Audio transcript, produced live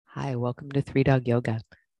Hi, welcome to Three Dog Yoga.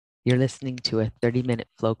 You're listening to a 30-minute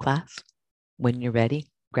flow class. When you're ready,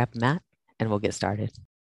 grab a mat and we'll get started.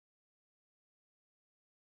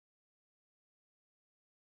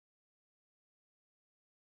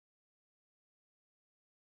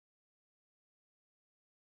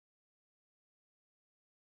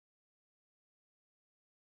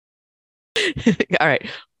 All right,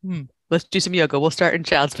 let's do some yoga. We'll start in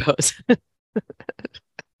child's pose.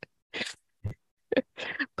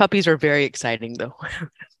 Puppies are very exciting though.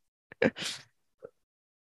 All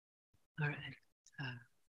right.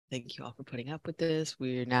 Thank you all for putting up with this.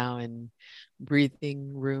 We're now in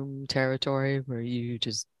breathing room territory where you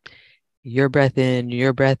just, your breath in,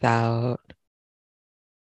 your breath out.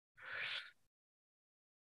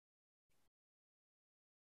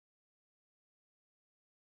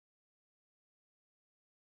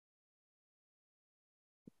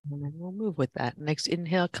 And then we'll move with that. Next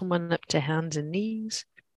inhale, come on up to hands and knees.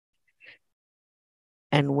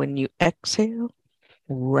 And when you exhale,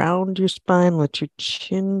 round your spine, let your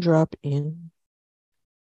chin drop in.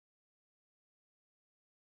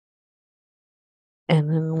 And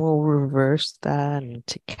then we'll reverse that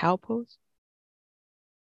into cow pose.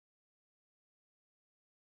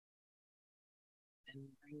 And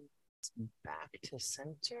bring it back to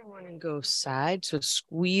center. I want to go side. So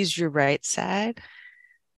squeeze your right side,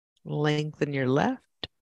 lengthen your left,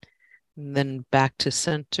 and then back to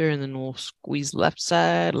center. And then we'll squeeze left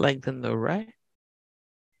side, lengthen the right.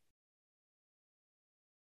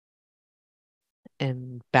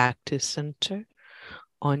 And back to center.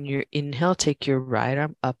 On your inhale, take your right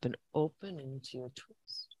arm up and open into your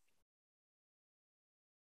twist.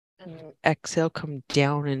 And then exhale, come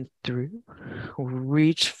down and through.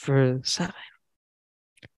 Reach for the side.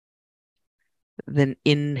 Then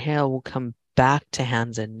inhale, we'll come back to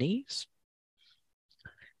hands and knees.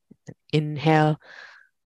 Inhale.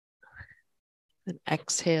 Then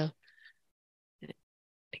exhale.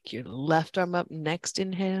 Take your left arm up. Next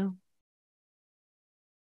inhale.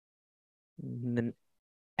 And then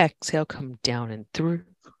exhale, come down and through.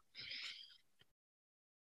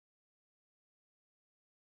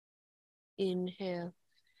 Inhale.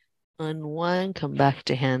 Unwind, come back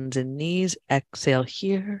to hands and knees. Exhale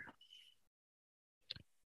here.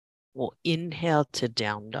 We'll inhale to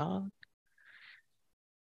down dog.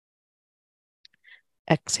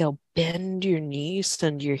 Exhale, bend your knees,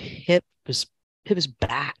 send your hips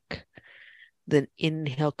back. Then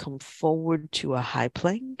inhale, come forward to a high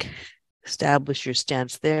plank. Establish your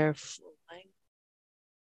stance there.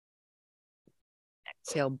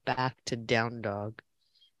 Exhale, back to down dog.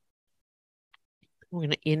 We're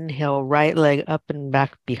going to inhale, right leg up and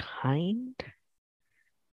back behind.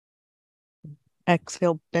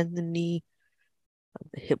 Exhale, bend the knee,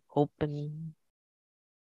 the hip open.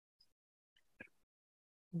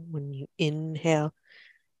 When you inhale,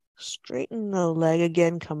 straighten the leg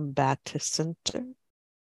again, come back to center.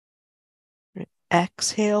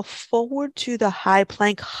 Exhale, forward to the high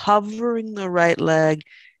plank, hovering the right leg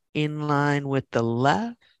in line with the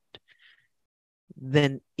left.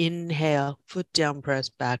 Then inhale, foot down, press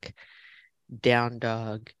back, down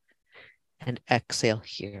dog, and exhale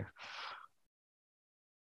here.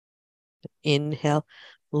 Inhale,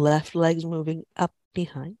 left leg's moving up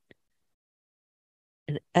behind.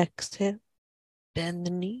 And exhale, bend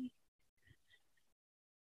the knee.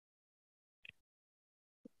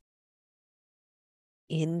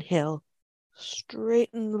 Inhale,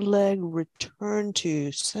 straighten the leg, return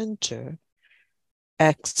to center.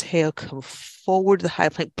 Exhale, come forward to the high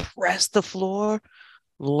plank, press the floor,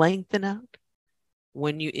 lengthen out.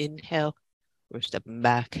 When you inhale, we're stepping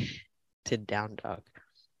back to down dog.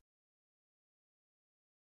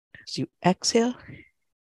 As you exhale,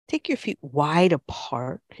 take your feet wide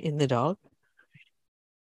apart in the dog.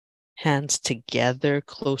 Hands together,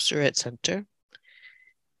 closer at center.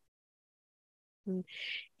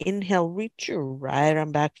 Inhale, reach your right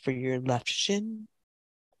arm back for your left shin.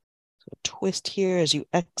 So twist here as you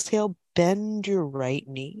exhale, bend your right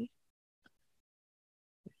knee.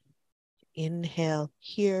 Inhale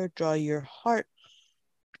here, draw your heart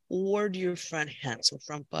toward your front hand, so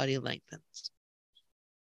front body lengthens.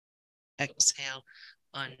 Exhale,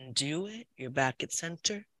 undo it, you're back at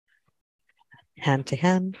center. Hand to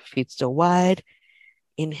hand, feet still wide.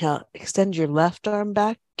 Inhale, extend your left arm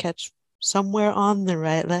back, catch somewhere on the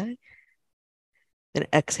right leg. Then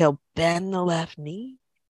exhale, bend the left knee.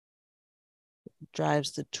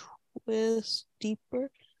 Drives the twist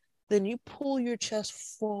deeper. Then you pull your chest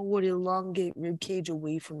forward, elongate rib cage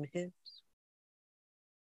away from the hips.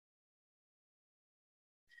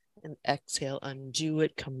 And exhale, undo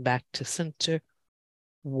it, come back to center.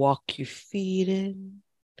 Walk your feet in.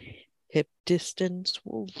 hip distance.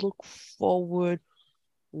 We'll look forward,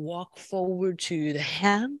 walk forward to the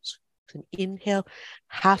hands. An inhale,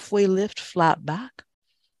 halfway lift, flat back.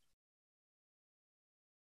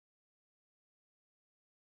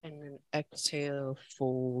 And then exhale,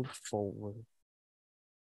 fold forward.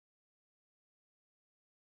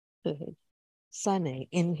 Good. Sunny.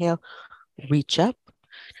 Inhale, reach up,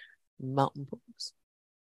 mountain pose.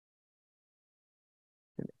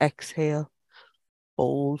 And exhale,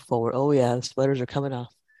 fold forward. Oh yeah, the sweaters are coming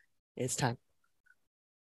off. It's time.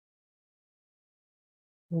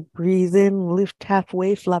 Breathe in, lift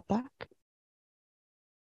halfway, flat back.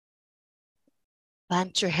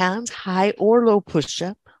 Plant your hands, high or low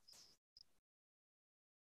push-up.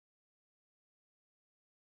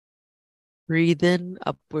 Breathe in,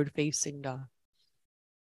 upward facing dog.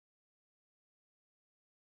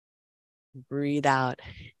 Breathe out,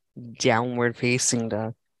 downward facing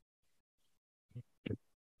dog.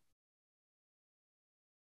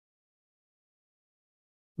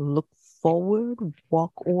 Look forward,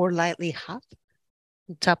 walk or lightly hop.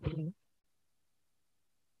 Top of the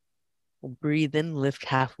breathe in, lift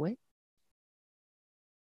halfway.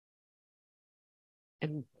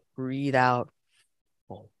 And breathe out.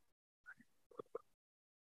 Fold.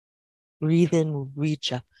 Breathe in,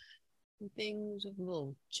 reach up. Things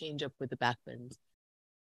will change up with the back bends.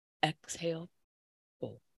 Exhale,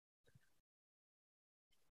 fold.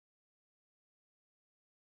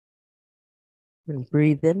 And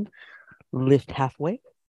breathe in, lift halfway.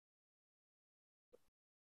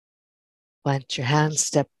 Plant your hands,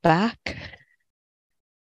 step back.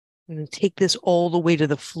 And take this all the way to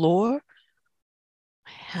the floor.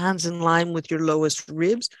 Hands in line with your lowest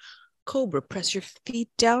ribs. Cobra, press your feet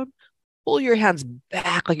down. Pull your hands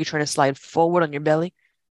back like you're trying to slide forward on your belly.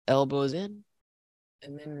 Elbows in.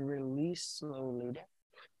 And then release slowly down.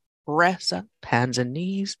 Press up, hands and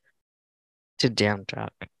knees to down dog.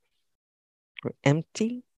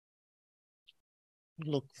 Empty.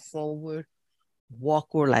 Look forward. Walk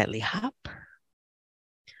or lightly hop.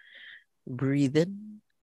 Breathe in.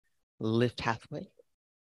 Lift halfway.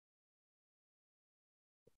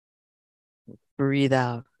 Breathe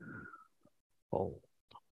out. Fold.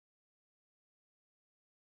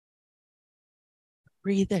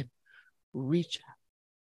 Breathe in. Reach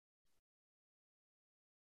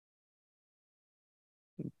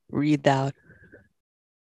out. Breathe out.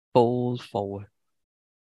 Fold forward.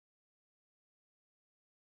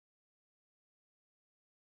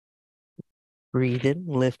 Breathe in.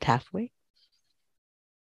 Lift halfway.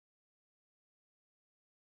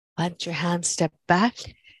 Plant your hands, step back.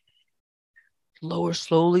 Lower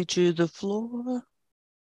slowly to the floor.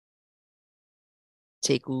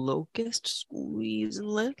 Take locust, squeeze and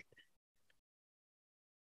lift.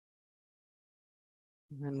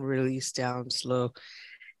 And then release down slow.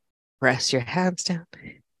 Press your hands down.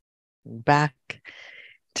 Back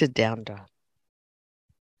to down dog.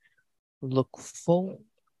 Look forward.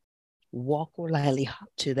 Walk or lightly hop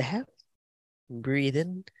to the hands. Breathe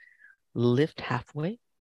in. Lift halfway.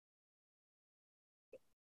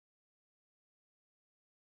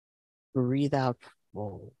 Breathe out.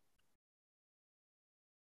 Fold.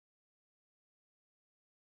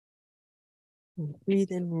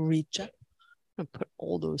 Breathe in. Reach up. And put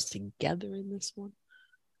all those together in this one.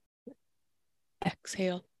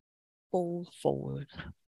 Exhale. Fold forward.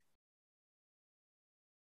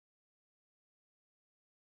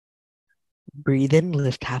 Breathe in.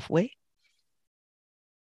 Lift halfway.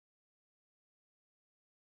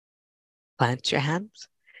 Plant your hands.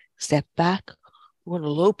 Step back. We're going to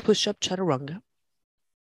low push-up chaturanga.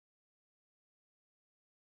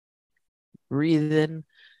 Breathe in.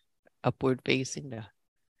 Upward facing dog.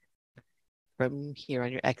 From here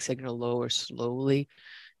on your exhale, you're going to lower slowly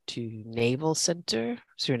to navel center.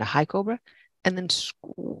 So you're in a high cobra. And then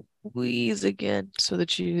squeeze again so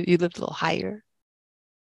that you lift a little higher.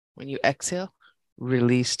 When you exhale,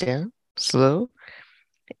 release down, slow.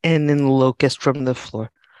 And then locust from the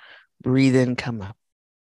floor. Breathe in, come up.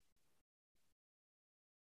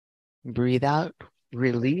 Breathe out,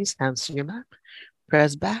 release, hands to your mat.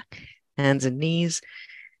 Press back, hands and knees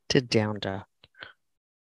to down dog.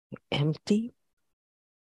 Empty.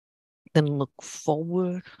 Then look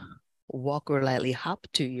forward. Walk or lightly hop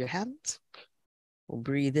to your hands.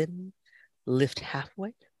 Breathe in, lift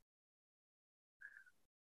halfway.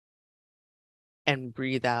 And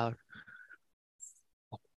breathe out.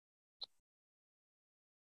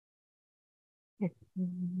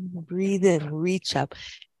 Breathe in, reach up,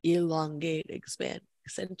 elongate, expand,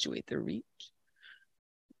 accentuate the reach.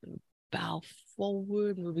 Bow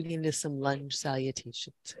forward, moving into some lunge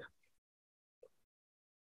salutations.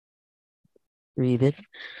 Breathe in,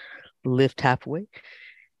 Lift halfway.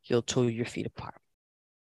 Heel toe your feet apart.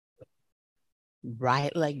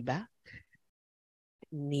 Right leg back.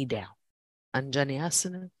 Knee down.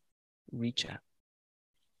 Anjaneyasana. Reach up.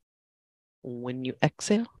 When you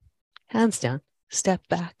exhale, hands down, step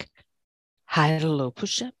back. High to low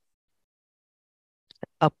push-up.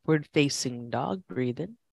 Upward facing dog. Breathe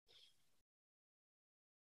in.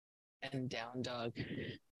 And down dog.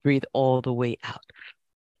 Breathe all the way out.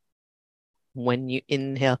 When you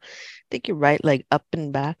inhale, take your right leg up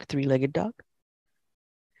and back, three-legged dog.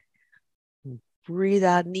 Breathe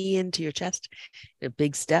out, knee into your chest. A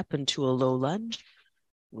big step into a low lunge.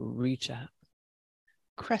 Reach out.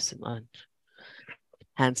 Crescent lunge.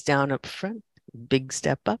 Hands down up front. Big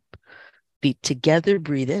step up. Feet together.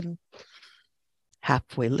 Breathe in.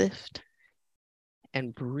 Halfway lift.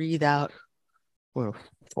 And breathe out or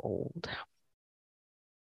fold.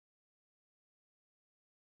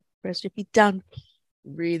 Press your feet down.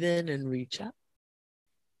 Breathe in and reach up.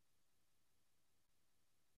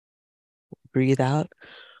 Breathe out.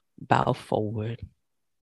 Bow forward.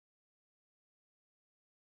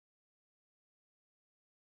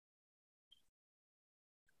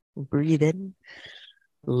 Breathe in.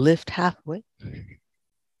 Lift halfway.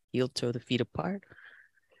 Heel toe the feet apart.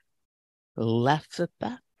 Left foot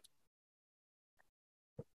back.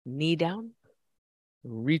 Knee down.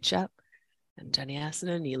 Reach up.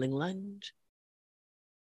 Anjaneyasana, kneeling lunge.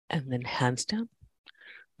 And then hands down.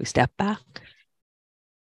 We step back.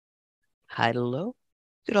 High to low. You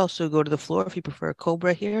could also go to the floor if you prefer a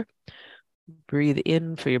cobra here. Breathe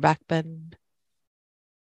in for your back bend.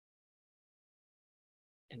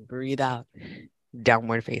 And breathe out.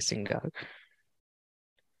 Downward facing dog.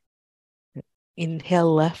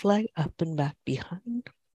 Inhale, left leg up and back behind.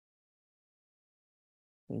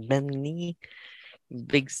 Bend the knee.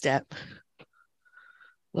 Big step.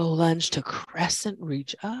 Low lunge to crescent.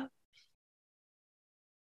 Reach up.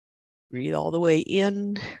 Breathe all the way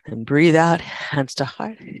in and breathe out. Hands to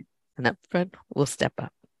heart. And up front, we'll step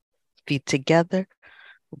up. Feet together.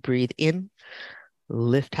 Breathe in.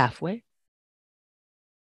 Lift halfway.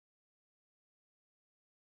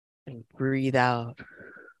 And breathe out.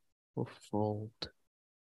 We'll fold.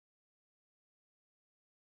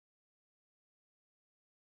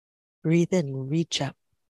 Breathe in. Reach up.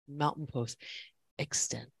 Mountain pose.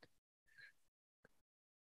 Extend.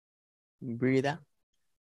 Breathe out.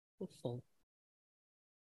 We'll fold.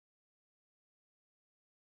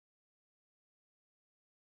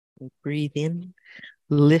 Breathe in.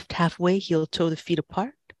 Lift halfway. Heel toe the feet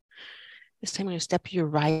apart. This time you're going to step your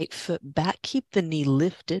right foot back. Keep the knee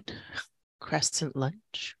lifted. Crescent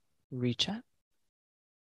lunge. Reach up.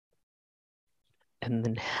 And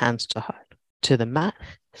then hands to heart. To the mat.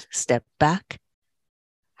 Step back.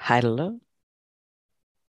 High to low.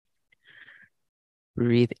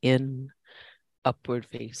 Breathe in. Upward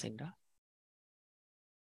facing dog.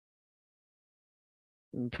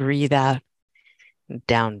 Breathe out.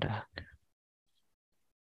 Down dog.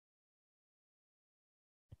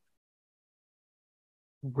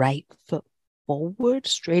 Right foot forward,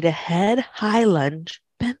 straight ahead, high lunge,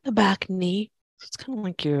 bend the back knee. It's kind of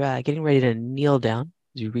like you're getting ready to kneel down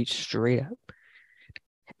as you reach straight up.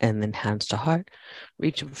 And then hands to heart,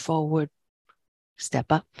 reaching forward,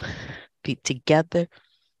 step up, feet together,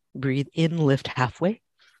 breathe in, lift halfway.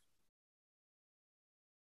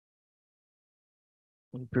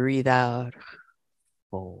 And breathe out,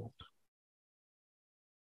 fold.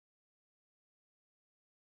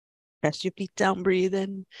 Press your feet down, breathe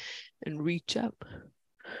in, and reach up.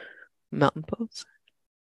 Mountain pose.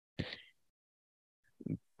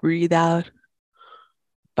 Breathe out,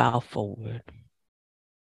 bow forward.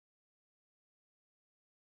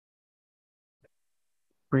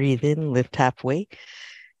 Breathe in, lift halfway,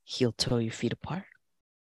 heel toe your feet apart.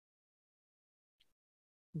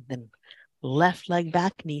 Then left leg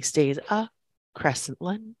back, knee stays up, crescent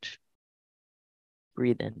lunge.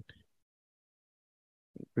 Breathe in.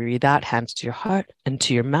 Breathe out, hands to your heart and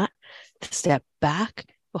to your mat. Step back,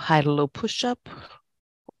 go high to low push up,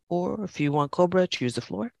 or if you want cobra, choose the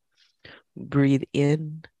floor. Breathe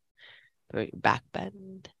in, back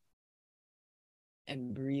bend,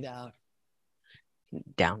 and breathe out,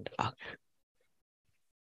 down dog.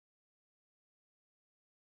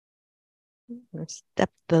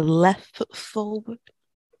 Step the left foot forward,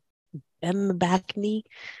 bend the back knee,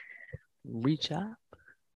 reach up,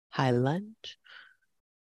 high lunge,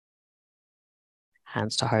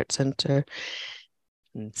 hands to heart center,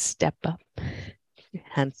 and step up,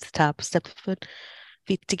 hands to top, step the foot,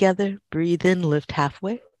 feet together, breathe in, lift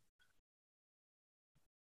halfway.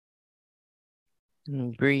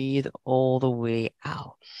 And breathe all the way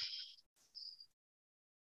out.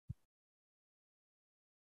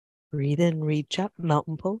 Breathe in, reach up,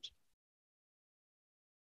 mountain pose.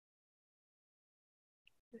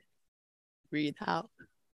 Breathe out,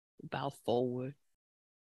 bow forward.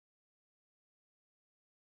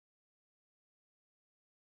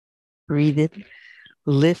 Breathe in,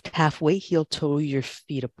 lift halfway, heel toe your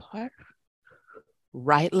feet apart.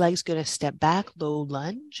 Right leg's going to step back, low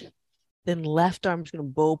lunge. Then left arm's going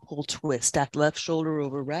to bow pull twist. Stack left shoulder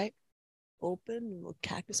over right. Open, little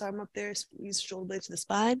cactus arm up there. Squeeze shoulder blades to the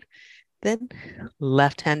spine. Then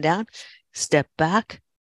left hand down. Step back.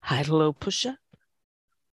 High to low push up.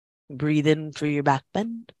 Breathe in for your back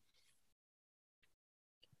bend.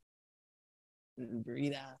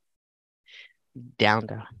 Breathe out. Down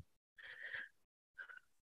dog.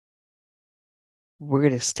 We're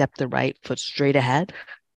going to step the right foot straight ahead.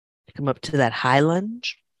 Come up to that high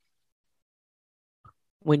lunge.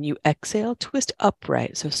 When you exhale, twist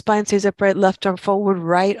upright. So spine stays upright, left arm forward,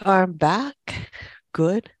 right arm back.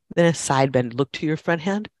 Good. Then a side bend. Look to your front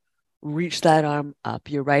hand. Reach that arm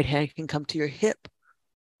up. Your right hand can come to your hip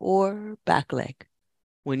or back leg.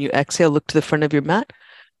 When you exhale, look to the front of your mat.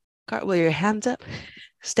 Cartwheel your hands up.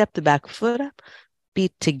 Step the back foot up.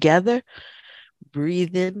 Feet together.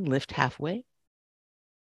 Breathe in, lift halfway.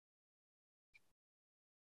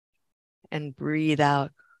 And breathe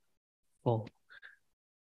out, fold.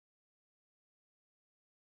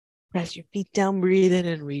 Press your feet down, breathe in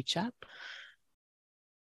and reach up.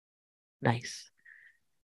 Nice.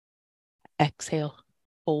 Exhale,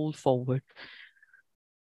 fold forward.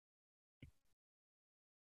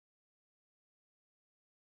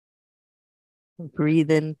 Breathe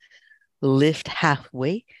in, lift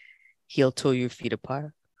halfway, heel toe your feet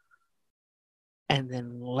apart. And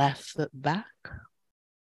then left foot back.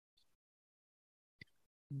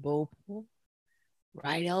 Bow pull.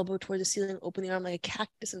 Right elbow toward the ceiling, open the arm like a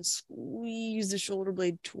cactus and squeeze the shoulder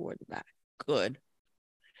blade toward the back. Good.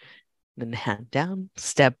 Then hand down,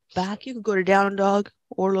 step back. You can go to down dog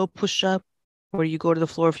or low push up, or you go to the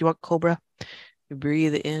floor if you want cobra. You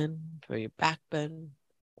breathe in for your back bend,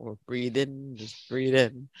 or breathe in, just breathe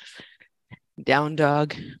in. Down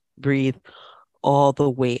dog, breathe all the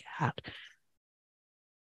way out.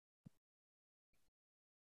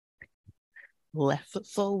 Left foot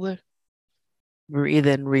forward. Breathe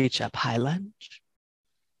in, reach up, high lunge.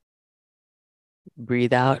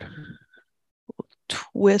 Breathe out.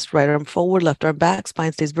 Twist, right arm forward, left arm back,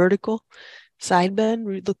 spine stays vertical. Side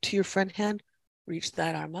bend, look to your front hand, reach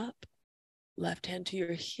that arm up. Left hand to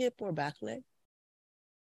your hip or back leg.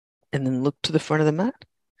 And then look to the front of the mat.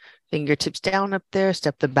 Fingertips down up there,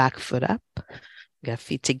 step the back foot up. Got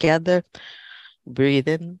feet together. Breathe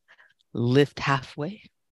in, lift halfway.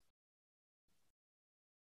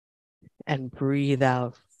 And breathe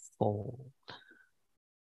out, fold.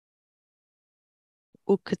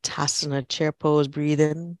 Utkatasana, chair pose, breathe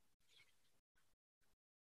in.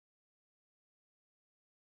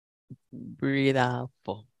 Breathe out,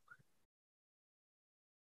 fold.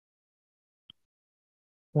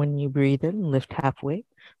 When you breathe in, lift halfway,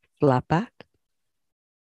 flat back.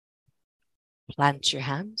 Plant your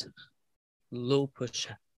hands, low push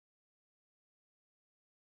up.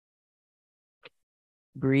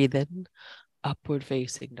 Breathe in, upward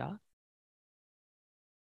facing dog.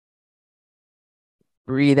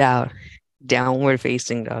 Breathe out, downward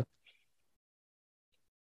facing dog.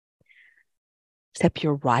 Step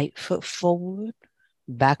your right foot forward,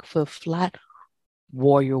 back foot flat.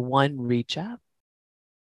 Warrior one, reach up.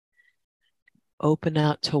 Open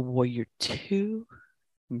out to warrior two.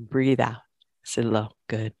 Breathe out. Sit low.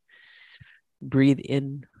 Good. Breathe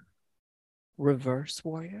in. Reverse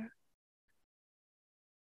warrior.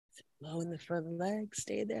 Sit low in the front leg.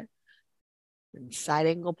 Stay there. And side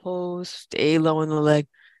angle pose. Stay low in the leg.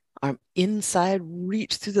 Arm inside.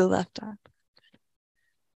 Reach through the left arm.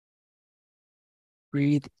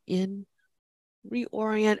 Breathe in.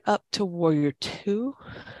 Reorient up to warrior two.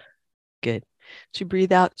 Good. So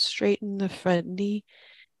breathe out. Straighten the front knee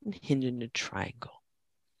and hinge into triangle.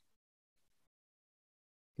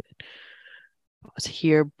 Pause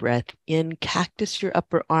here, breath in, cactus your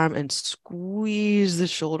upper arm and squeeze the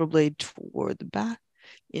shoulder blade toward the back,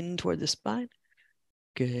 in toward the spine.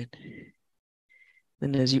 Good.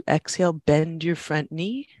 Then as you exhale, bend your front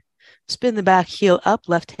knee, spin the back heel up,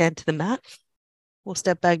 left hand to the mat. We'll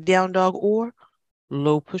step back down dog or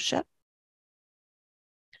low push up.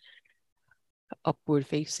 Upward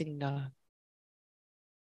facing dog.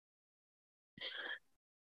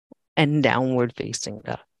 And downward facing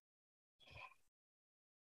dog.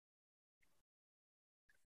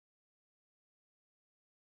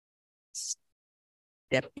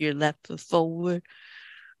 Step your left foot forward.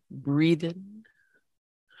 Breathe in.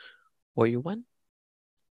 Warrior one.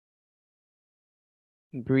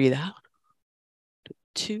 Breathe out.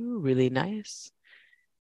 2, really nice.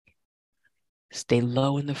 Stay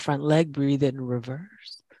low in the front leg. Breathe in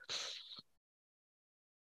reverse.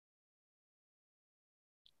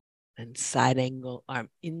 And side angle, arm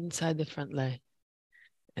inside the front leg.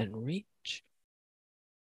 And reach.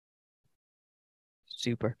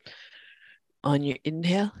 Super. On your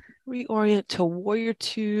inhale, reorient to warrior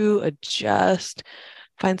 2, adjust,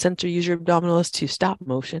 find center, use your abdominals to stop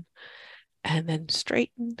motion, and then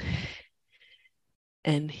straighten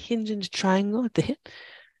and hinge into triangle at the hip.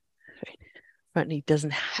 Front knee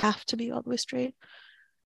doesn't have to be all the way straight.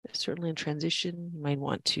 Certainly in transition, you might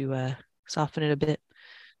want to soften it a bit.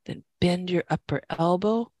 Then bend your upper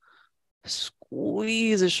elbow,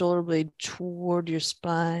 squeeze the shoulder blade toward your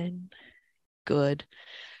spine. Good.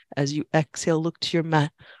 As you exhale, look to your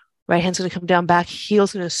mat. Right hand's going to come down back,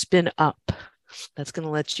 heel's going to spin up. That's going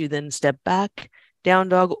to let you then step back, down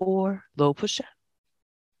dog or low push-up.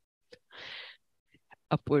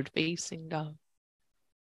 Upward facing dog.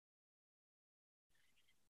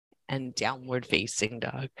 And downward facing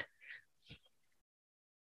dog.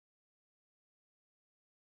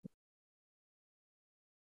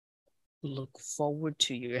 Look forward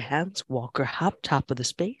to your hands, walk or hop, top of the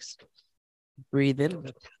space. Breathe in,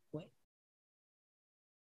 look halfway.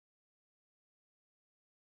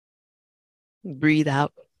 Breathe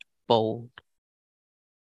out, fold.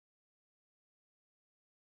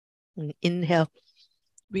 And inhale,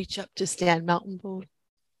 reach up to stand mountain pose.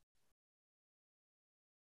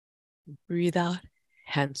 Breathe out,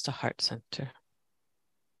 hands to heart center.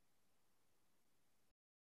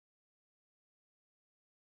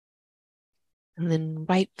 And then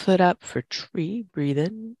right foot up for tree, breathe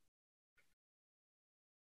in.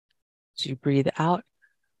 As you breathe out,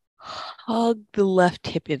 hug the left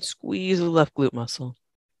hip and squeeze the left glute muscle.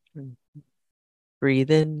 Breathe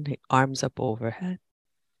in, arms up overhead.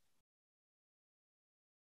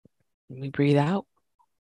 And we breathe out.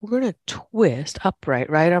 We're going to twist upright,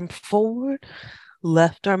 right arm forward,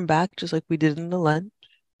 left arm back, just like we did in the lunge.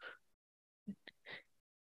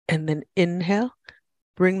 And then inhale,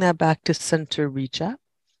 bring that back to center, reach up.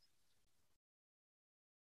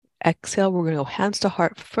 Exhale, we're going to go hands to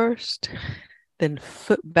heart first, then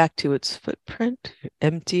foot back to its footprint,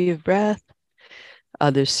 empty of breath.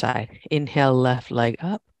 Other side. Inhale, left leg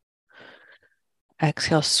up.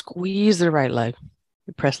 Exhale, squeeze the right leg.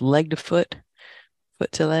 You press leg to foot,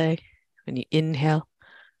 foot to leg. When you inhale,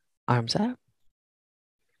 arms up.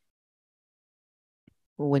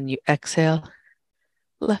 When you exhale,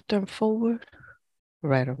 left arm forward,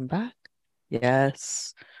 right arm back.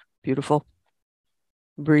 Yes, beautiful.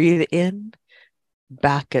 Breathe in,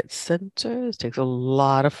 back at center. This takes a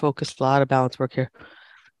lot of focus, a lot of balance work here.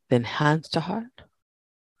 Then hands to heart,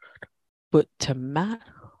 foot to mat.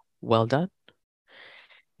 Well done.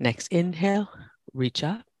 Next inhale, reach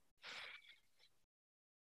up.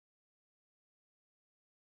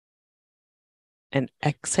 And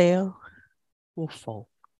exhale, we'll fold.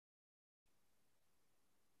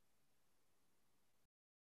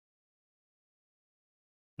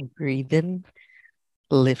 Breathe in,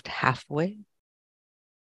 lift halfway.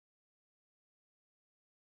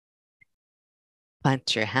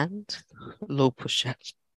 Plant your hand, low push-up.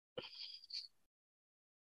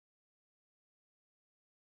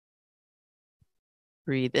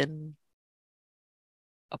 Breathe in,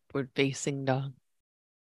 upward facing dog.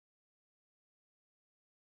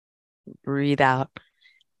 Breathe out,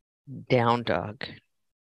 down dog.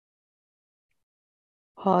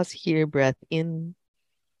 Pause here, breath in.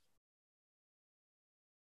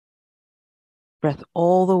 Breath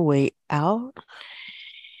all the way out.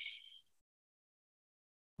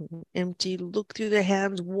 Empty, look through the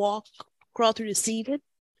hands, walk, crawl through to seated.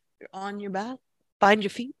 You're on your back. Find your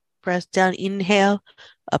feet, press down, inhale,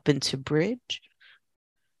 up into bridge.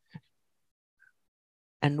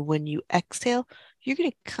 And when you exhale, you're going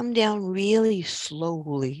to come down really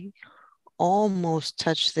slowly, almost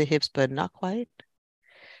touch the hips, but not quite.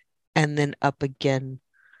 And then up again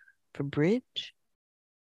for bridge.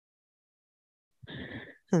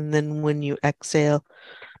 And then when you exhale,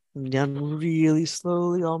 down really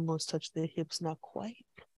slowly, almost touch the hips, not quite.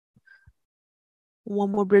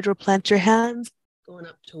 One more bridge or plant your hands. Going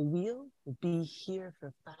up to wheel. Be here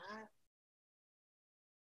for 5.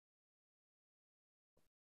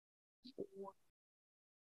 4.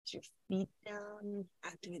 Put your feet down.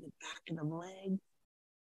 Activate the back of the leg.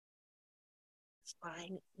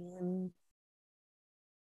 Spine in.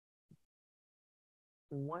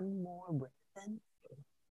 One more breath in.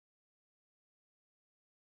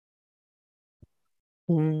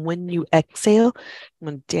 When you exhale,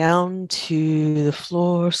 come down to the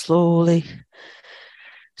floor slowly.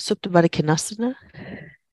 Supta Baddha Konasana.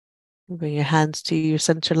 Bring your hands to your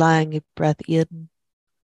center line, breath in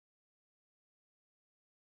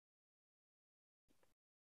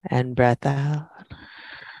and breath out.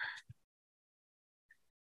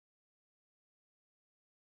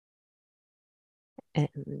 And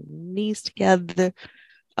knees together,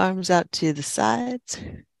 arms out to the sides,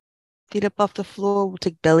 feet up off the floor. We'll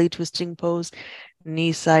take belly twisting pose,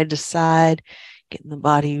 knees side to side, getting the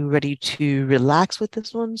body ready to relax with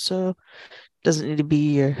this one. So it doesn't need to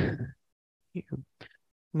be your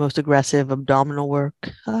most aggressive abdominal work.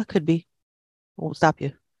 Could be. Won't stop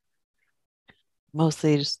you.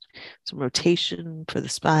 Mostly just some rotation for the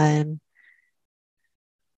spine.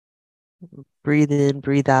 Breathe in,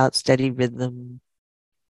 breathe out, steady rhythm.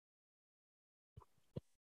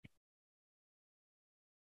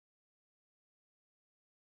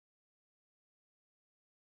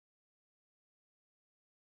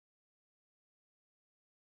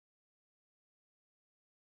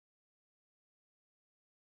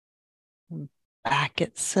 Back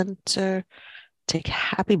at center. Take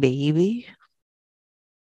happy baby.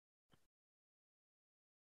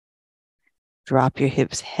 Drop your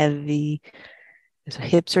hips heavy. So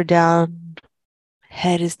hips are down,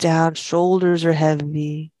 head is down, shoulders are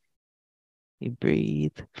heavy. You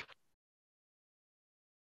breathe.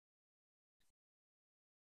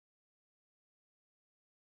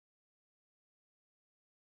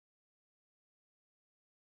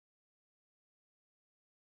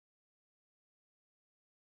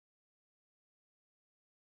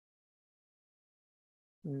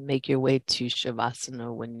 Make your way to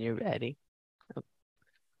Shavasana when you're ready. Oh,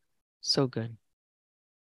 so good.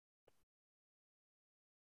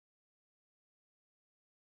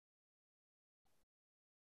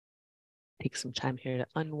 Take some time here to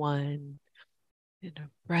unwind. And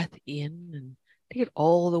a breath in and take it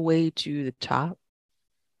all the way to the top.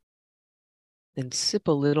 Then sip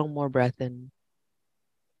a little more breath in.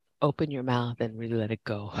 Open your mouth and really let it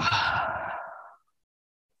go.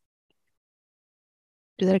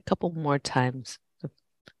 Do that a couple more times.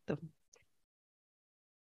 The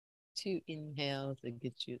two inhales that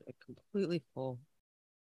get you completely full.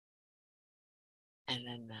 And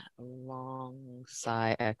then that long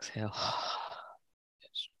sigh exhale.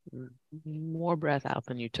 Just more breath out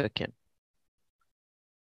than you took in.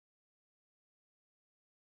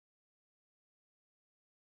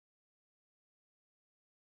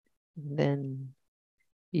 And then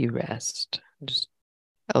you rest. Just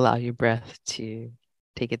allow your breath to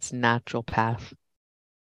take its natural path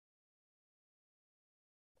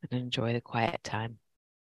and enjoy the quiet time.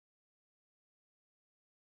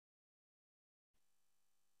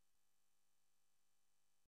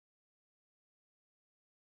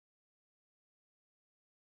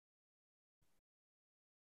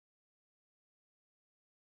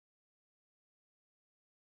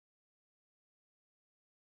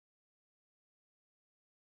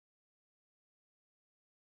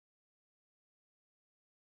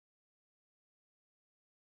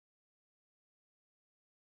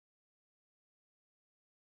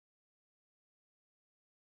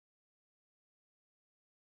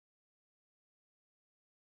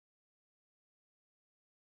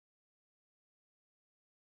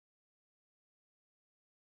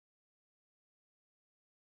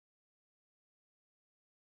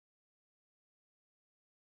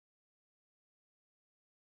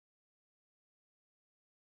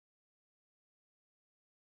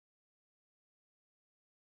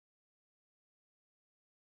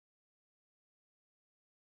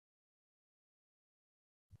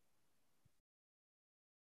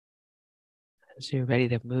 As you're ready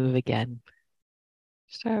to move again,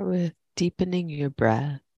 start with deepening your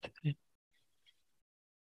breath.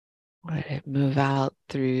 Let it move out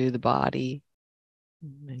through the body,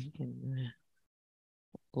 making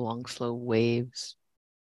long, slow waves.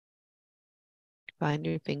 Find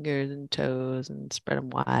your fingers and toes and spread them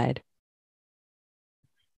wide.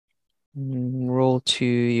 And roll to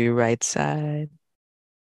your right side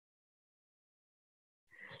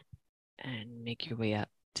and make your way up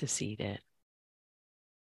to seated.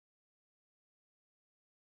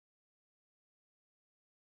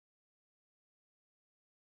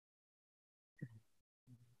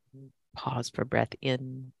 Pause for breath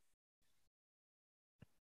in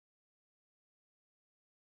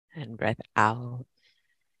and breath out.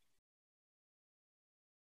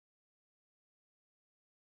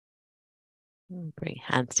 Bring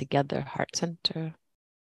hands together, heart center.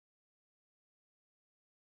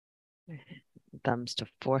 Thumbs to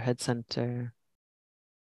forehead center.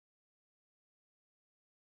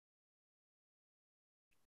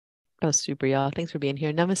 That was super, y'all. Thanks for being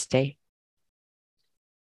here. Namaste.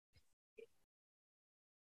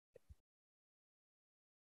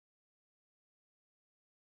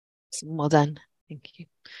 Well done. Thank you.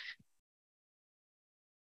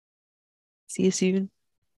 See you soon.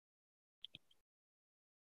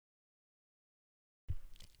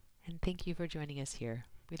 And thank you for joining us here.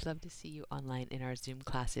 We'd love to see you online in our Zoom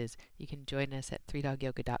classes. You can join us at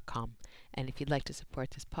 3dogyoga.com. And if you'd like to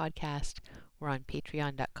support this podcast, we're on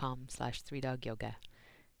patreon.com/3dogyoga.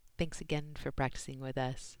 Thanks again for practicing with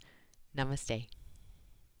us. Namaste.